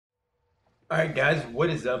Alright guys, what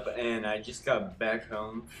is up? And I just got back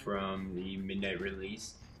home from the midnight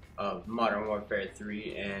release of Modern Warfare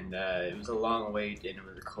 3, and it was a long wait and it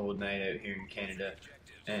was a cold night out here in Canada,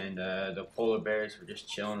 and the polar bears were just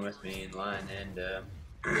chilling with me in line, and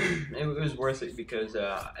it was worth it because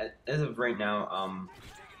as of right now,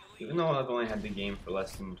 even though I've only had the game for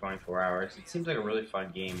less than 24 hours, it seems like a really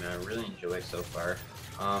fun game and I really enjoy it so far.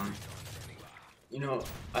 Um, you know,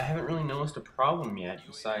 I haven't really noticed a problem yet,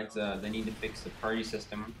 besides they need to fix the party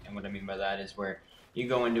system, and what I mean by that is where you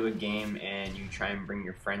go into a game and you try and bring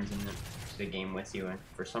your friends into the game with you, and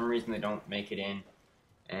for some reason they don't make it in,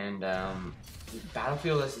 and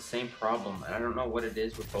Battlefield has the same problem, and I don't know what it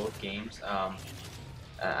is with both games.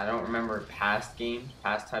 I don't remember past games,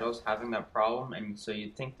 past titles having that problem, and so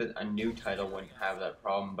you'd think that a new title wouldn't have that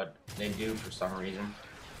problem, but they do for some reason.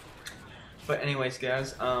 But anyways,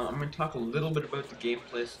 guys, I'm going to talk a little bit about the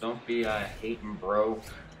gameplay, so don't be hating, bro.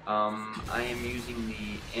 I am using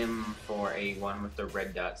the M4A1 with the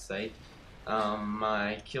red dot sight.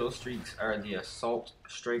 My kill streaks are the Assault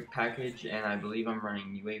Strike package, and I believe I'm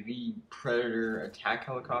running UAV, Predator, Attack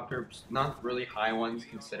Helicopter. Not really high ones,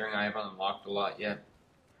 considering I haven't unlocked a lot yet.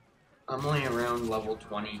 I'm only around level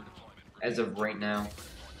 20 as of right now,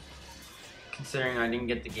 considering I didn't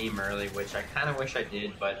get the game early, which I kind of wish I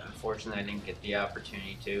did, but unfortunately I didn't get the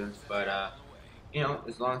opportunity to. But, you know,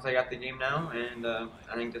 as long as I got the game now, and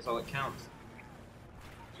I think that's all that counts.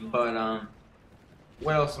 But,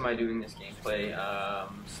 what else am I doing in this gameplay?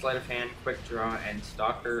 Sleight of Hand, Quick Draw, and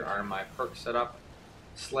Stalker are my perk setup.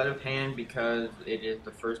 Sleight of Hand because it is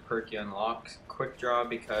the first perk you unlock. Quick Draw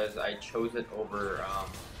because I chose it over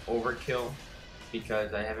Overkill,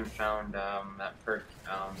 because I haven't found that perk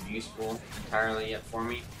useful entirely yet for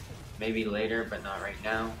me. Maybe later, but not right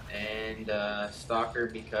now. And Stalker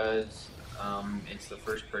because it's the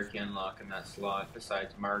first perk you unlock in that slot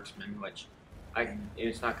besides Marksman, which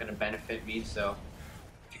it's not going to benefit me. So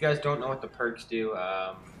if you guys don't know what the perks do,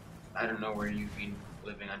 I don't know where you've been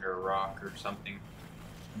living under a rock or something.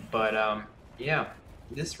 But yeah,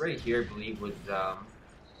 this right here I believe was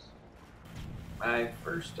my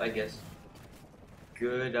first, I guess,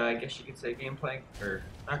 good, I guess you could say, gameplay, or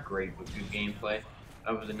not great, but good gameplay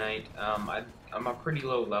of the night. I'm a pretty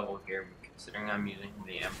low level here, considering I'm using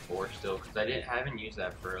the M4 still, because I haven't used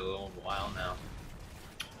that for a little while now.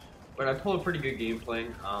 But I pulled a pretty good gameplay.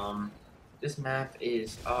 This map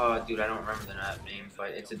is, oh, dude, I don't remember the map name, but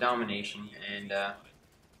it's a Domination, and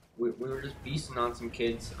we were just beasting on some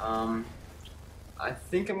kids. I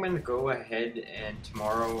think I'm going to go ahead and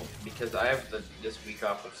tomorrow, because I have this week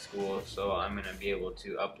off of school, so I'm going to be able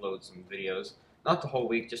to upload some videos. Not the whole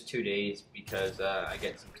week, just 2 days, because I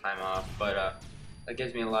get some time off, but that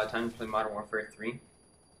gives me a lot of time to play Modern Warfare 3.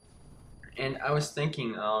 And I was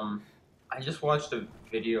thinking, I just watched a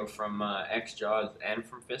video from X-Jaws and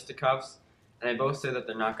from Fisticuffs, and they both say that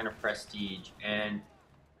they're not going to prestige, and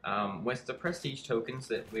with the prestige tokens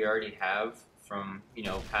that we already have from, you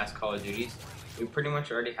know, past Call of Duties, we pretty much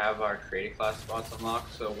already have our creative class spots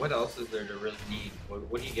unlocked, so what else is there to really need?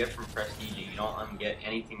 What do you get from prestige? You don't get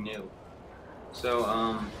anything new. So,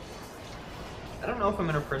 I don't know if I'm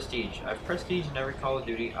in a prestige. I've prestiged in every Call of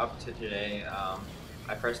Duty up to today.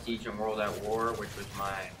 I prestiged in World at War, which was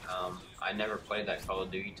my, I never played that Call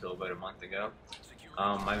of Duty till about a month ago.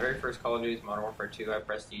 My very first Call of Duty is Modern Warfare 2. I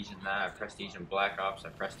prestige in that. I prestige in Black Ops. I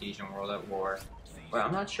prestige in World at War. But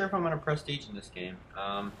I'm not sure if I'm going to prestige in this game.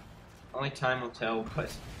 Only time will tell,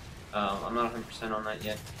 but I'm not 100% on that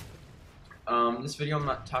yet. This video I'm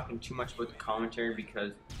not talking too much about the commentary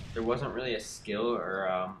because there wasn't really a skill, or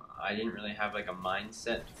I didn't really have like a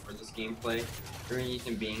mindset for this gameplay. The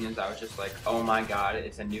reason being is I was just like, oh my god,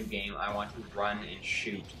 it's a new game. I want to run and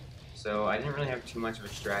shoot. So I didn't really have too much of a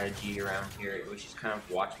strategy around here. It was just kind of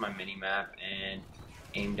watch my mini-map and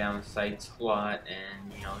aim down sights a lot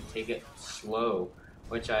and, you know, take it slow,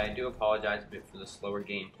 which I do apologize a bit for the slower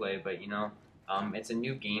gameplay, but, you know, it's a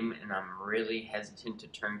new game and I'm really hesitant to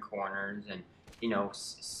turn corners and, you know,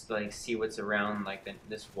 like see what's around like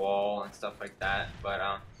this wall and stuff like that, but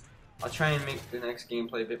I'll try and make the next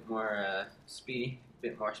gameplay a bit more speedy, a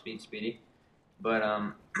bit more speedy, but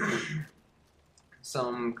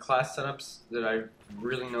some class setups that I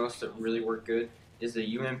really noticed that really work good is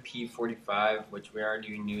the UMP-45, which we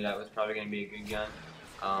already knew that was probably going to be a good gun.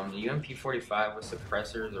 The UMP-45 with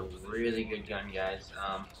suppressor is a really good gun, guys.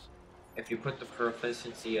 If you put the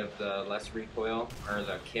proficiency of the less recoil, or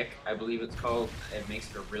the kick, I believe it's called, it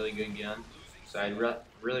makes it a really good gun. So I'd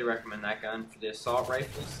really recommend that gun. For the assault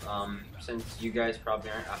rifles, since you guys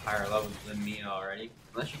probably aren't a higher level than me already,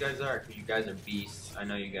 unless you guys are, because you guys are beasts, I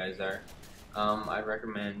know you guys are. I'd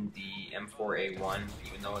recommend the M4A1,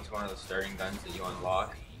 even though it's one of the starting guns that you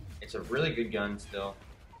unlock. It's a really good gun still,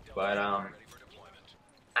 but I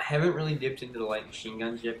haven't really dipped into the light machine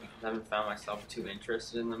guns yet because I haven't found myself too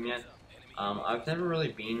interested in them yet. I've never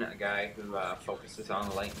really been a guy who focuses on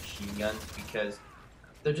the light machine guns because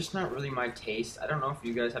they're just not really my taste. I don't know if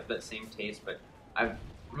you guys have that same taste, but I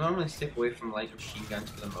normally stick away from light machine guns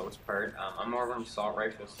for the most part. I'm more of an assault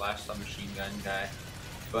rifle / submachine gun guy,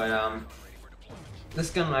 but this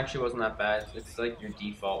gun actually wasn't that bad. It's like your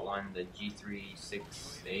default one, the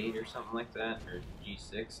G368 or something like that, or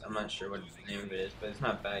G6. I'm not sure what the name of it is, but it's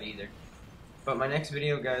not bad either. But my next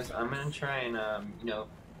video, guys, I'm gonna try and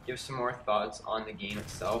give some more thoughts on the game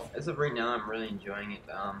itself. As of right now, I'm really enjoying it.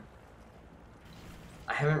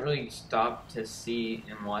 I haven't really stopped to see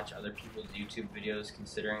and watch other people's YouTube videos,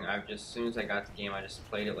 considering as soon as I got the game, I just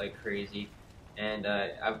played it like crazy. And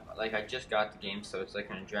I just got the game, so it's like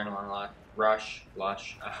an adrenaline rush,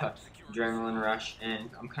 adrenaline rush, and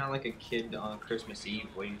I'm kind of like a kid on Christmas Eve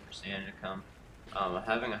waiting for Santa to come. I'm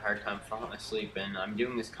having a hard time falling asleep, and I'm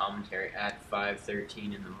doing this commentary at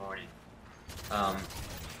 5:13 in the morning.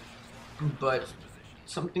 But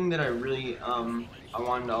something that I really I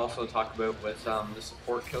wanted to also talk about was the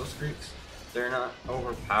support kill streaks. They're not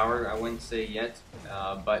overpowered, I wouldn't say yet,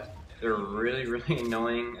 but they're really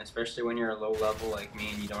annoying, especially when you're a low level like me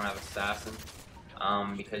and you don't have assassin,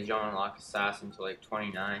 because you don't unlock assassin until like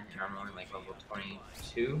 29, and I'm only like level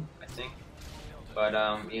 22, I think. But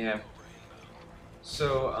yeah.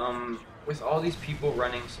 So with all these people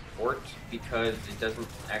running support, because it doesn't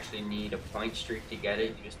actually need a point streak to get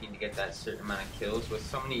it, you just need to get that certain amount of kills. With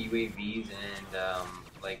so many UAVs and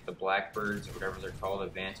like the Blackbirds or whatever they're called,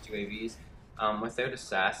 advanced UAVs, without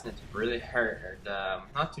assassin, it's really hard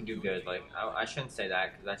not to do good. Like I shouldn't say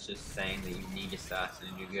that because that's just saying that you need assassin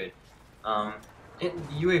to do good.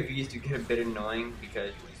 UAVs do get a bit annoying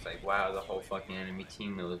because it's like, wow, the whole fucking enemy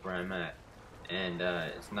team knows where I'm at. And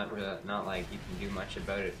it's not like you can do much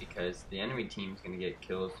about it because the enemy team's gonna get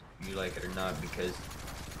kills, you like it or not, because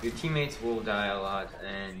your teammates will die a lot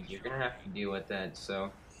and you're gonna have to deal with that.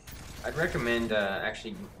 So I'd recommend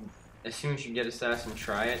actually, as soon as you get assassin,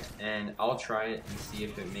 try it, and I'll try it and see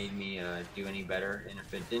if it made me do any better. And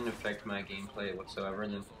if it didn't affect my gameplay whatsoever,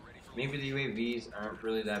 then maybe the UAVs aren't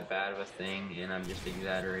really that bad of a thing, and I'm just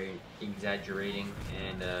exaggerating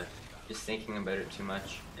and just thinking about it too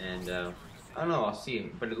much. And I don't know, I'll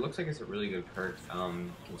see, but it looks like it's a really good perk,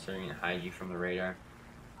 considering it hides you from the radar.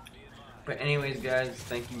 But anyways, guys,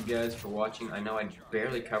 thank you guys for watching. I know I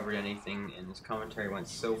barely covered anything, and this commentary went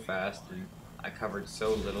so fast, and I covered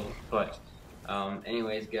so little, but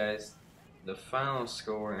anyways, guys, the final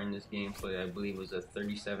score in this gameplay, I believe, was a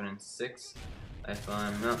 37-6, if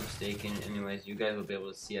I'm not mistaken. Anyways, you guys will be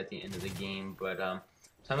able to see at the end of the game, but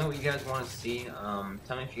tell me what you guys want to see.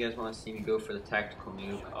 Tell me if you guys want to see me go for the tactical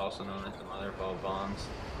nuke, also known as the mother of all bombs,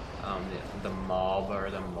 the mob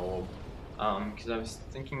or the mob. Because I was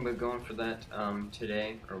thinking about going for that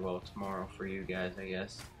today, or well, tomorrow for you guys, I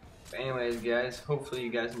guess. But anyways, guys, hopefully you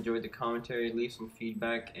guys enjoyed the commentary. Leave some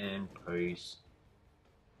feedback, and peace.